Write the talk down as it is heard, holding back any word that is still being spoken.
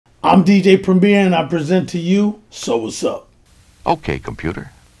I'm DJ Preemo and I present to you So What's Up. Okay,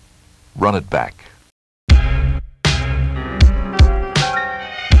 computer, run it back.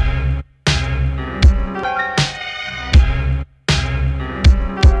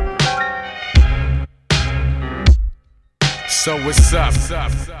 So what's up?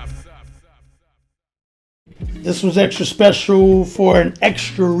 This was extra special for an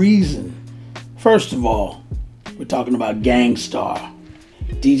extra reason. First of all, we're talking about Gang Starr.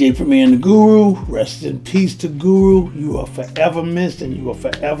 DJ Preemo and the Guru, rest in peace to Guru. You are forever missed and you are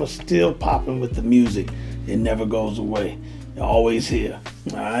forever still popping with the music. It never goes away. You're always here.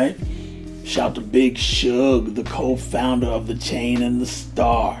 Alright? Shout to Big Suge, the co-founder of The Chain and the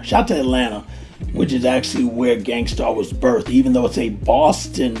Star. Shout to Atlanta, which is actually where Gang Starr was birthed, even though it's a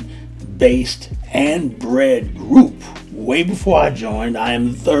Boston-based and bred group. Way before I joined, I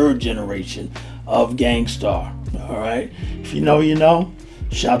am the third generation of Gang Starr. Alright? If you know, you know.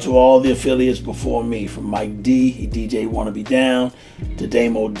 Shout to all the affiliates before me, from Mike D, he DJ Wanna Be Down, to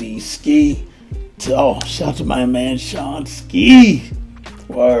Damo D Ski, to, shout to my man Sean Ski.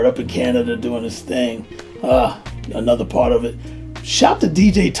 Word, up in Canada doing his thing. Another part of it. Shout to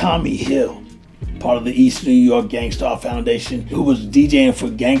DJ Tommy Hill, part of the East New York Gang Starr Foundation, who was DJing for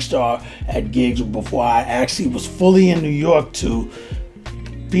Gang Starr at gigs before I actually was fully in New York to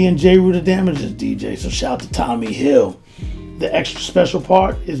being J. Rue the Damages DJ. So shout to Tommy Hill. The extra special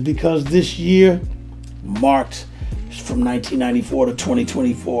part is because this year marked, from 1994 to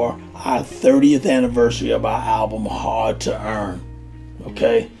 2024, our 30th anniversary of our album Hard to Earn.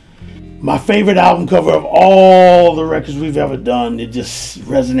 Okay? My favorite album cover of all the records we've ever done. It just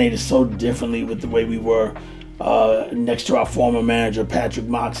resonated so differently with the way we were next to our former manager, Patrick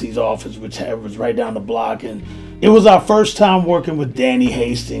Moxie's office, which was right down the block. And it was our first time working with Danny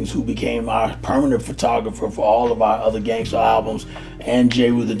Hastings, who became our permanent photographer for all of our other Gang Starr albums, and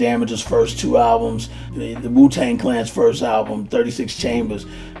J. Rue the Damages' first two albums, the Wu-Tang Clan's first album, 36 Chambers,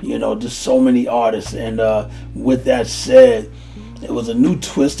 you know, just so many artists. And with that said, it was a new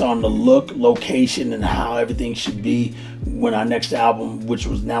twist on the look, location, and how everything should be when our next album, which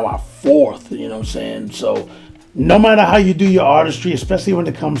was now our fourth, you know what I'm saying? So no matter how you do your artistry, especially when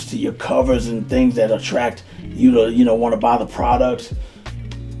it comes to your covers and things that attract you to, you know, want to buy the product,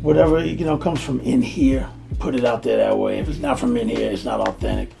 whatever, you know, comes from in here, put it out there that way. If it's not from in here, it's not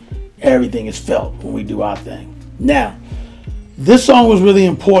authentic. Everything is felt when we do our thing. Now, this song was really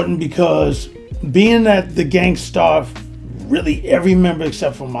important because being that the Gang Starr, really every member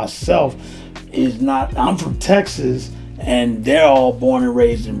except for myself is not, I'm from Texas and they're all born and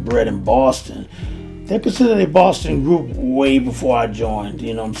raised and bred in Boston. They're considered a Boston group way before I joined,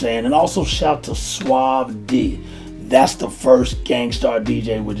 you know what I'm saying? And also shout to Suave D. That's the first Gang Starr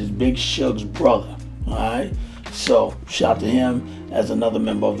DJ, which is Big Suge's brother, alright? So shout to him as another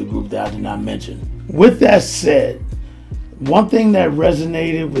member of the group that I did not mention. With that said, one thing that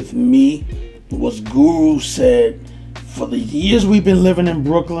resonated with me was Guru said, for the years we've been living in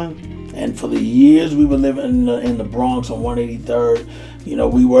Brooklyn, and for the years we were living in the Bronx on 183rd, you know,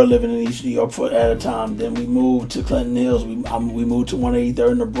 we were living in East New York at a time. Then we moved to Clinton Hills. We moved to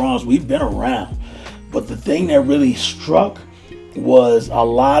 183rd in the Bronx. We've been around. But the thing that really struck was a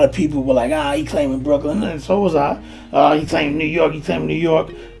lot of people were like, he claiming Brooklyn, and so was I. He claimed New York, he claimed New York.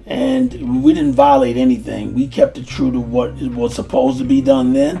 And we didn't violate anything. We kept it true to what was supposed to be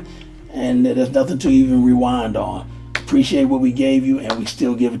done then, and there's nothing to even rewind on. Appreciate what we gave you, and we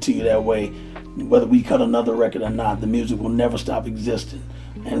still give it to you that way. Whether we cut another record or not, the music will never stop existing.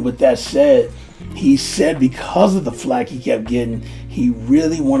 And with that said, he said because of the flack he kept getting, he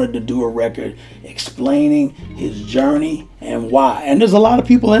really wanted to do a record explaining his journey and why. And there's a lot of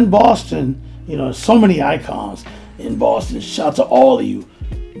people in Boston, you know, so many icons in Boston. Shout to all of you.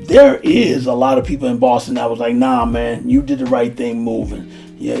 There is a lot of people in Boston that was like, nah, man, you did the right thing moving.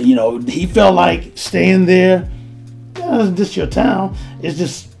 Yeah, you know, he felt like staying there, this your town. It's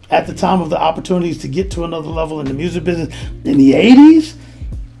just at the time of the opportunities to get to another level in the music business in the 80s,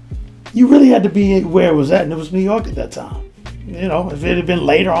 you really had to be where it was at, and it was New York at that time. You know, if it had been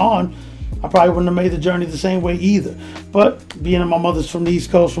later on, I probably wouldn't have made the journey the same way either. But being that my mother's from the East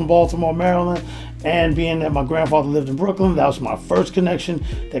Coast, from Baltimore, Maryland, and being that my grandfather lived in Brooklyn, that was my first connection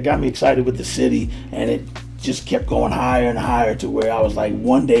that got me excited with the city, and it just kept going higher and higher to where I was like,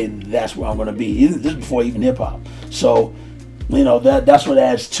 one day that's where I'm going to be. This is before even hip hop. So, you know, that's what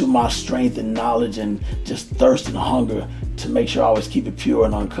adds to my strength and knowledge and just thirst and hunger to make sure I always keep it pure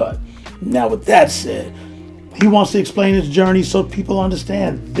and uncut. Now, with that said, he wants to explain his journey so people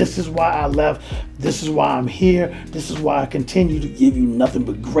understand this is why I left, this is why I'm here, this is why I continue to give you nothing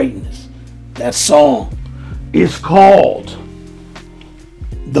but greatness. That song is called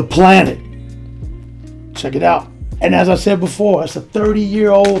The Planet. Check it out. And as I said before, it's a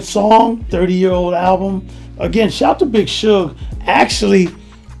 30-year-old song, 30-year-old album. Again, shout to Big Suge. Actually,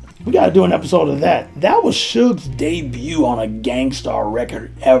 we got to do an episode of that. That was Suge's debut on a Gang Starr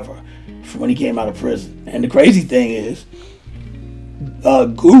record ever from when he came out of prison. And the crazy thing is,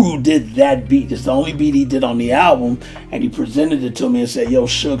 Guru did that beat. It's the only beat he did on the album, and he presented it to me and said, yo,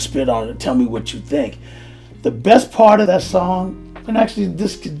 Suge, spit on it. Tell me what you think. The best part of that song, and actually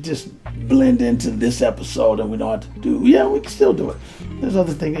this could just blend into this episode and we don't have to do, yeah, we can still do it. There's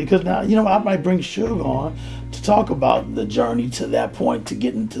other things, because now, you know, I might bring Suge on to talk about the journey to that point, to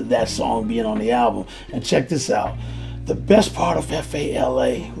get into that song being on the album. And check this out. The best part of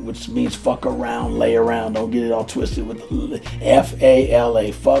F-A-L-A, which means fuck around, lay around. Don't get it all twisted with the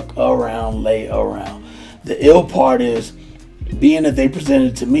F-A-L-A, fuck around, lay around. The ill part is, being that they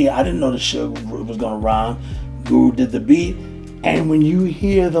presented it to me, I didn't know the Suge was going to rhyme. Guru did the beat. And when you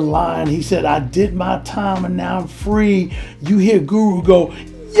hear the line, he said, I did my time and now I'm free. You hear Guru go,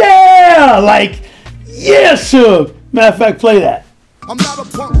 yeah! Like, yeah, Suge. Matter of fact, play that. I'm not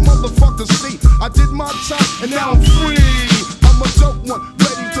a punk motherfucker, see. I did my time and now I'm free. I'm a dope one,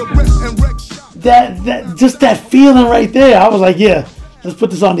 ready to rip and wreck shop. That just that feeling right there. I was like, yeah, let's put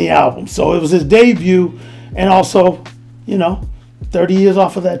this on the album. So it was his debut, and also, you know, 30 years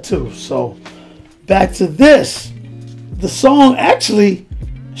off of that too. So back to this. The song, actually,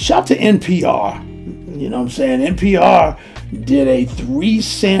 shout to NPR. You know what I'm saying? NPR did a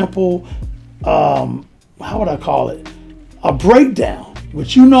 3-sample, how would I call it? A breakdown,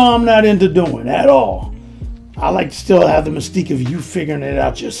 which you know I'm not into doing at all. I like to still have the mystique of you figuring it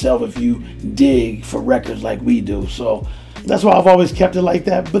out yourself if you dig for records like we do. So that's why I've always kept it like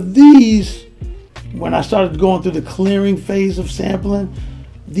that. But these, when I started going through the clearing phase of sampling,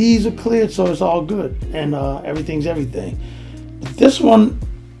 these are cleared, so it's all good, and everything's everything. But this one,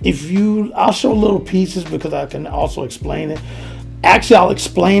 I'll show little pieces because I can also explain it. Actually, I'll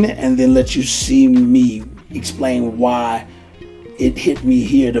explain it and then let you see me explain why it hit me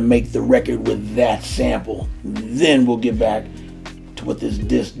here to make the record with that sample. Then we'll get back to what this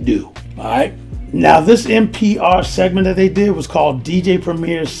disc do. All right. Now, this NPR segment that they did was called DJ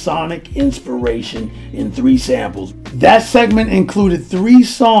Premier's Sonic Inspiration in 3 samples. That segment included 3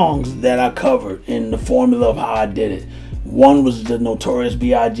 songs that I covered in the formula of how I did it. One was the Notorious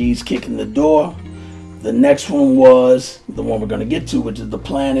B.I.G.'s Kicking the Door. The next one was the one we're going to get to, which is The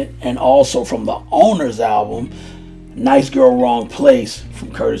Planet, and also from the Owner's album, Nice Girl, Wrong Place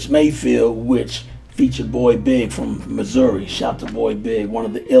from Curtis Mayfield, which featured Boy Big from Missouri. Shout to Boy Big, one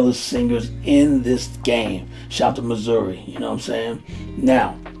of the illest singers in this game. Shout to Missouri, you know what I'm saying?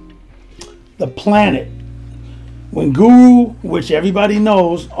 Now, The Planet. When Guru, which everybody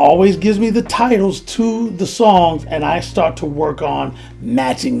knows, always gives me the titles to the songs, and I start to work on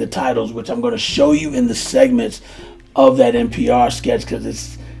matching the titles, which I'm going to show you in the segments of that NPR sketch, because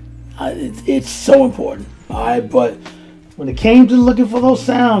it's so important. All right, but when it came to looking for those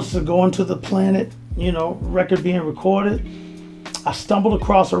sounds to go into The Planet, you know, record being recorded, I stumbled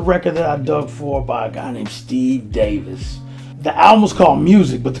across a record that I dug for by a guy named Steve Davis. The album was called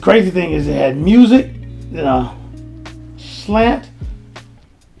Music, but the crazy thing is it had music, slant,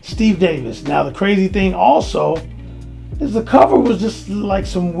 Steve Davis. Now the crazy thing also is the cover was just like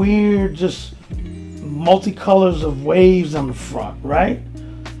some weird, just multicolors of waves on the front, right?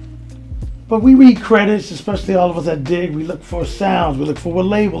 But we read credits, especially all of us that dig. We look for sounds. We look for what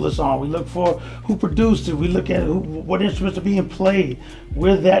label it's on. We look for who produced it. We look at what instruments are being played.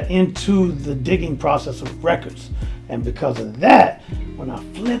 We're that into the digging process of records. And because of that, when I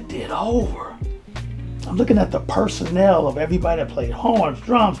flipped it over, I'm looking at the personnel of everybody that played horns,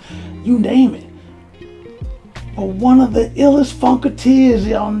 drums, you name it. But one of the illest funketeers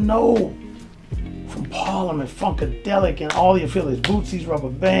y'all know, from Parliament, Funkadelic, and all the affiliates, Bootsy's Rubber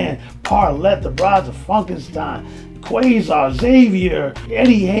Band, Parlette, The Brides of Funkenstein, Quasar, Xavier,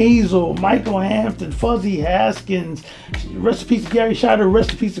 Eddie Hazel, Michael Hampton, Fuzzy Haskins, rest in peace of Gary Scheider,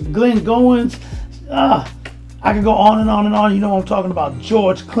 rest in peace of Glenn Goins. I could go on and on and on. You know what I'm talking about,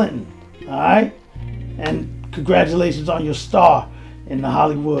 George Clinton, all right? And congratulations on your star in the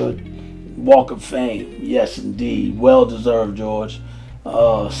Hollywood Walk of Fame. Yes, indeed. Well deserved, George.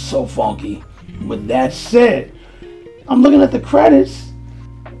 So funky. With that said, I'm looking at the credits.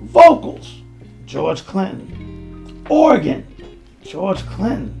 Vocals, George Clinton. Organ, George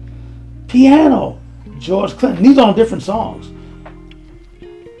Clinton. Piano, George Clinton. These are on different songs.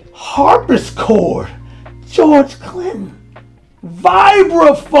 Harpsichord, George Clinton.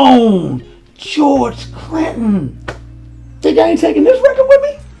 Vibraphone, George Clinton. Think I ain't taking this record with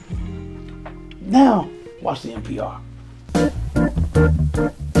me? Now, watch the NPR.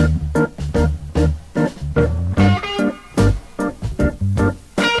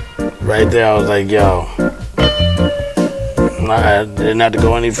 Right there, I was like, yo, I didn't have to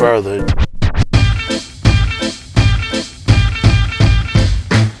go any further.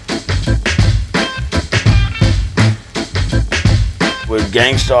 With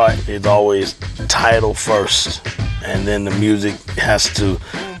Gang Starr, it's always title first, and then the music has to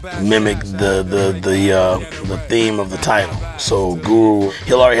mimic the theme of the title. So Guru,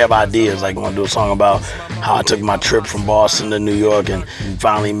 he'll already have ideas, like I want to do a song about how I took my trip from Boston to New York and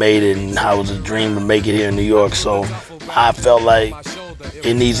finally made it, and how it was a dream to make it here in New York. So I felt like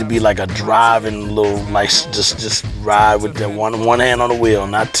it needs to be like a driving little, like just ride with that one hand on the wheel,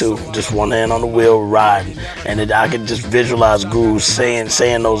 not two, just one hand on the wheel riding. And I could just visualize Guru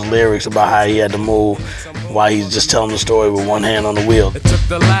saying those lyrics about how he had to move while he's just telling the story with one hand on the wheel. It took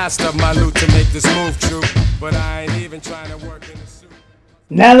the last of my loot to make this move true, but I ain't even trying to work in the suit.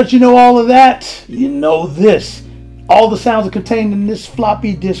 Now that you know all of that, you know this. All the sounds are contained in this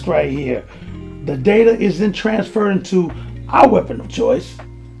floppy disk right here. The data is then transferred into our weapon of choice.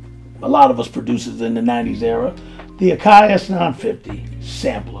 A lot of us producers in the 90s era, the Akai S950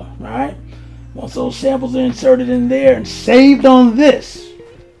 sampler, right? Once those samples are inserted in there and saved on this,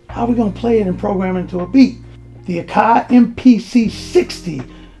 how are we gonna play it and program it into a beat? The Akai MPC60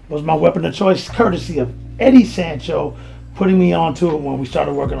 was my weapon of choice, courtesy of Eddie Sancho, putting me onto it when we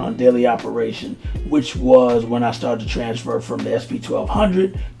started working on Daily Operation, which was when I started to transfer from the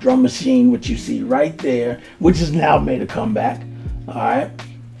SP1200 drum machine, which you see right there, which has now made a comeback, all right?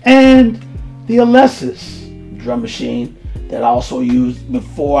 And the Alessis drum machine that I also used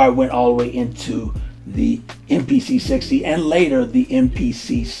before I went all the way into the MPC60 and later the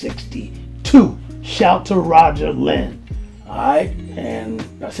MPC62. Shout to Roger Lynn, all right? And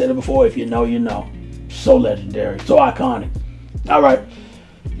I said it before, if you know, you know. So legendary, so iconic. All right,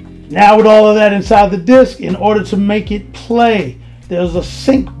 now with all of that inside the disc, in order to make it play, there's a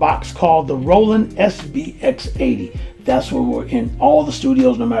sync box called the Roland SBX80. That's where we're in all the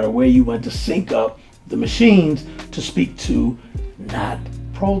studios, no matter where you went, to sync up the machines to speak to not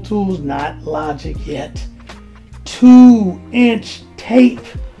Pro Tools, not Logic yet, 2-inch tape.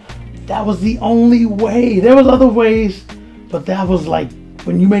 That was the only way. There was other ways, but that was like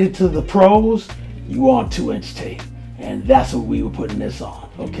when you made it to the pros, you were on 2-inch tape, and that's what we were putting this on.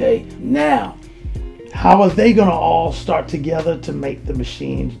 Okay, now how are they gonna all start together to make the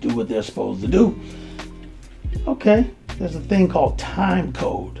machines do what they're supposed to do? Okay, there's a thing called time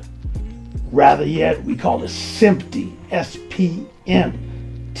code. Rather yet, we call it SMPTE, S-P-M-T-E,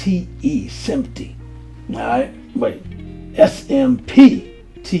 SMPTE. All right, wait,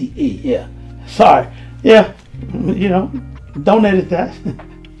 S-M-P-T-E, yeah. Sorry, yeah, you know, don't edit that.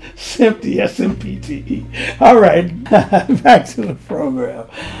 SMPTE, S-M-P-T-E. All right, back to the program.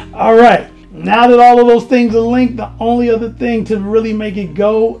 All right, now that all of those things are linked, the only other thing to really make it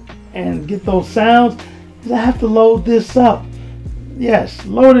go and get those sounds is I have to load this up. Yes,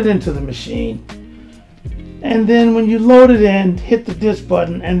 load it into the machine. And then when you load it in, hit the disk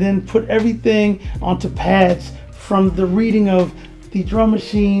button and then put everything onto pads from the reading of the drum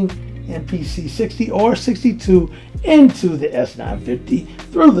machine MPC60 or 62 into the S950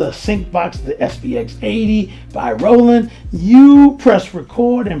 through the sync box, the SBX80 by Roland. You press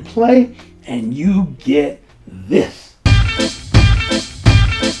record and play, and you get this.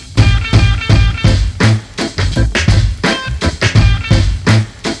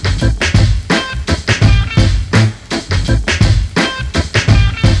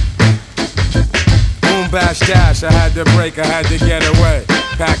 Bash dash, I had to break, I had to get away.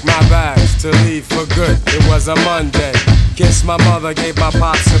 Pack my bags to leave for good. It was a Monday. Kissed my mother, gave my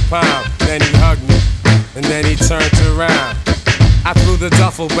pops a pound. Then he hugged me, and then he turned around. I threw the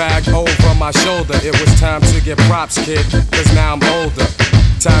duffel bag over my shoulder. It was time to get props, kid, cause now I'm older.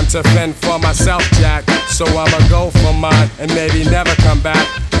 Time to fend for myself, Jack. So I'ma go for mine and maybe never come back.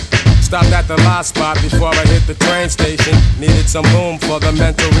 Stopped at the last spot before I hit the train station. Needed some boom for the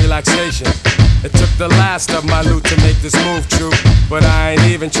mental relaxation. It took the last of my loot to make this move true, but I ain't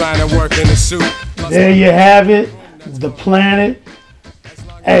even trying to work in a suit. There you have it, The Planet.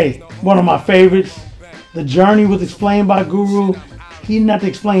 Hey, one of my favorites. The Journey was explained by Guru. He didn't have to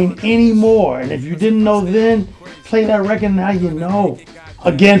explain anymore. And if you didn't know then, play that record, now you know.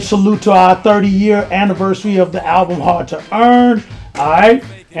 Again, salute to our 30-year anniversary of the album Hard to Earn. All right.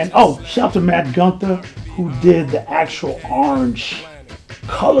 And oh, shout to Matt Gunther, who did the actual orange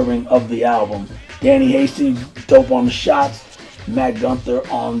coloring of the album. Danny Hastings, dope on the shots. Matt Gunther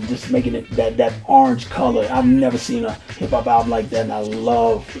on just making it that orange color. I've never seen a hip-hop album like that, and I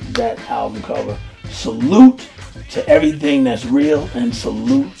love that album cover. Salute to everything that's real, and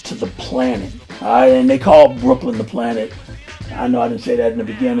salute to the planet. All right, and they call Brooklyn the planet. I know I didn't say that in the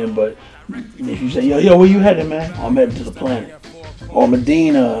beginning, but And if you say, yo, where you headed, man? I'm headed to the Planet. Or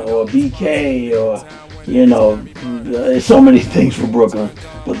Medina, or BK, or, you know, there's so many things for Brooklyn,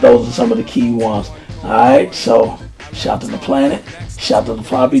 but those are some of the key ones. Alright, so, shout to the Planet, shout to the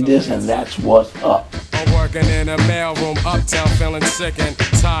floppy disk, and that's what's up. I'm working in a mailroom uptown, feeling sick and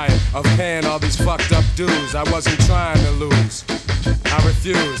tired of paying all these fucked up dues. I wasn't trying to lose, I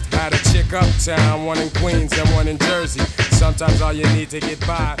refused. Had a chick uptown, one in Queens and one in Jersey. Sometimes all you need to get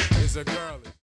by is a girl.